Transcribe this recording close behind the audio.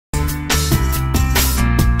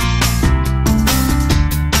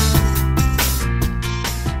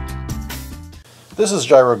This is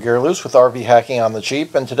GyroGearloose with RV Hacking on the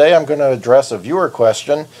Cheap, and today I'm going to address a viewer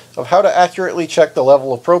question of how to accurately check the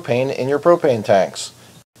level of propane in your propane tanks.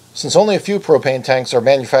 Since only a few propane tanks are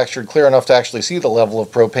manufactured clear enough to actually see the level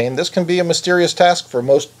of propane, this can be a mysterious task for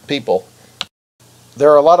most people.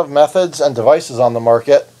 There are a lot of methods and devices on the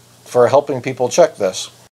market for helping people check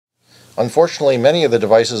this. Unfortunately, many of the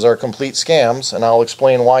devices are complete scams, and I'll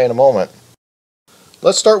explain why in a moment.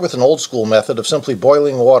 Let's start with an old school method of simply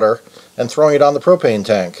boiling water and throwing it on the propane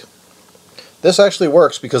tank. This actually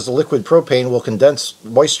works because the liquid propane will condense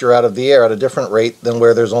moisture out of the air at a different rate than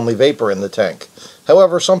where there's only vapor in the tank.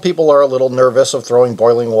 However, some people are a little nervous of throwing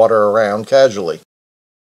boiling water around casually.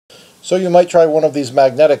 So you might try one of these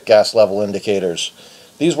magnetic gas level indicators.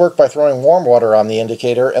 These work by throwing warm water on the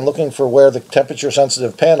indicator and looking for where the temperature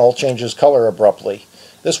sensitive panel changes color abruptly.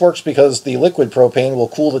 This works because the liquid propane will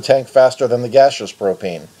cool the tank faster than the gaseous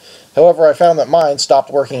propane. However, I found that mine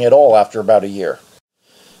stopped working at all after about a year.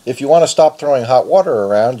 If you want to stop throwing hot water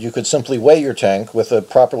around, you could simply weigh your tank with a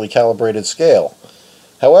properly calibrated scale.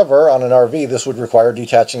 However, on an RV, this would require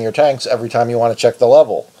detaching your tanks every time you want to check the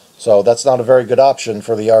level. So that's not a very good option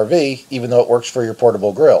for the RV, even though it works for your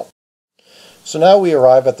portable grill. So now we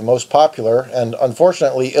arrive at the most popular and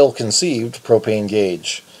unfortunately ill-conceived propane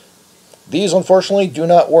gauge. These unfortunately do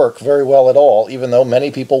not work very well at all, even though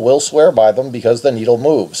many people will swear by them because the needle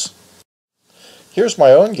moves. Here's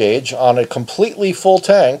my own gauge on a completely full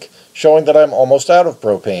tank showing that I'm almost out of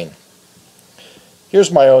propane.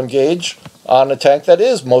 Here's my own gauge on a tank that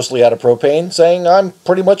is mostly out of propane saying I'm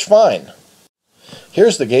pretty much fine.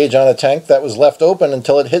 Here's the gauge on a tank that was left open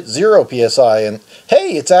until it hit 0 psi, and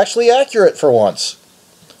hey, it's actually accurate for once.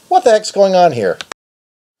 What the heck's going on here?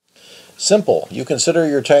 Simple. You consider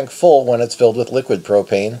your tank full when it's filled with liquid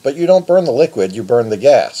propane, but you don't burn the liquid, you burn the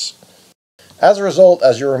gas. As a result,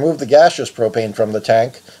 as you remove the gaseous propane from the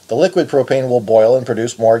tank, the liquid propane will boil and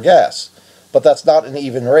produce more gas. But that's not an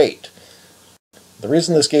even rate. The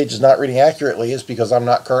reason this gauge is not reading accurately is because I'm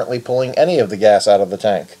not currently pulling any of the gas out of the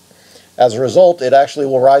tank. As a result, it actually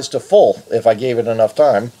will rise to full if I gave it enough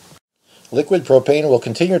time. Liquid propane will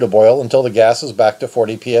continue to boil until the gas is back to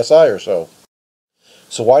 40 psi or so.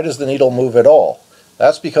 So why does the needle move at all?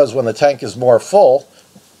 That's because when the tank is more full,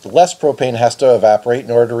 less propane has to evaporate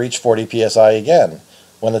in order to reach 40 psi again.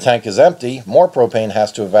 When the tank is empty, more propane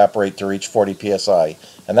has to evaporate to reach 40 psi.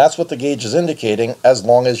 And that's what the gauge is indicating as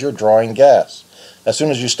long as you're drawing gas. As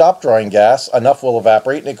soon as you stop drawing gas, enough will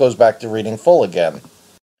evaporate and it goes back to reading full again.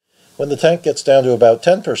 When the tank gets down to about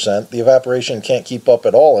 10%, the evaporation can't keep up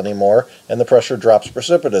at all anymore and the pressure drops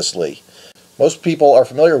precipitously. Most people are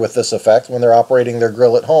familiar with this effect when they're operating their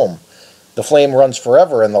grill at home. The flame runs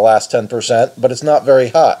forever in the last 10%, but it's not very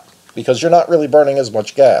hot, because you're not really burning as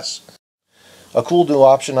much gas. A cool new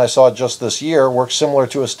option I saw just this year works similar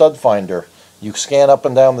to a stud finder. You scan up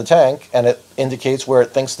and down the tank, and it indicates where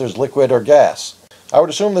it thinks there's liquid or gas. I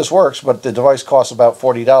would assume this works, but the device costs about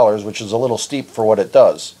 $40, which is a little steep for what it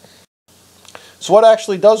does. So what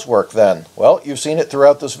actually does work then? Well, you've seen it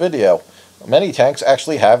throughout this video. Many tanks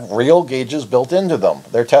actually have real gauges built into them.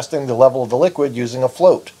 They're testing the level of the liquid using a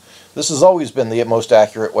float. This has always been the most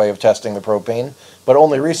accurate way of testing the propane, but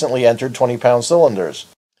only recently entered 20-pound cylinders.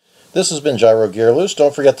 This has been GyroGearloose.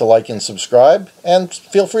 Don't forget to like and subscribe, and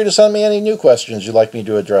feel free to send me any new questions you'd like me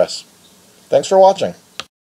to address. Thanks for watching.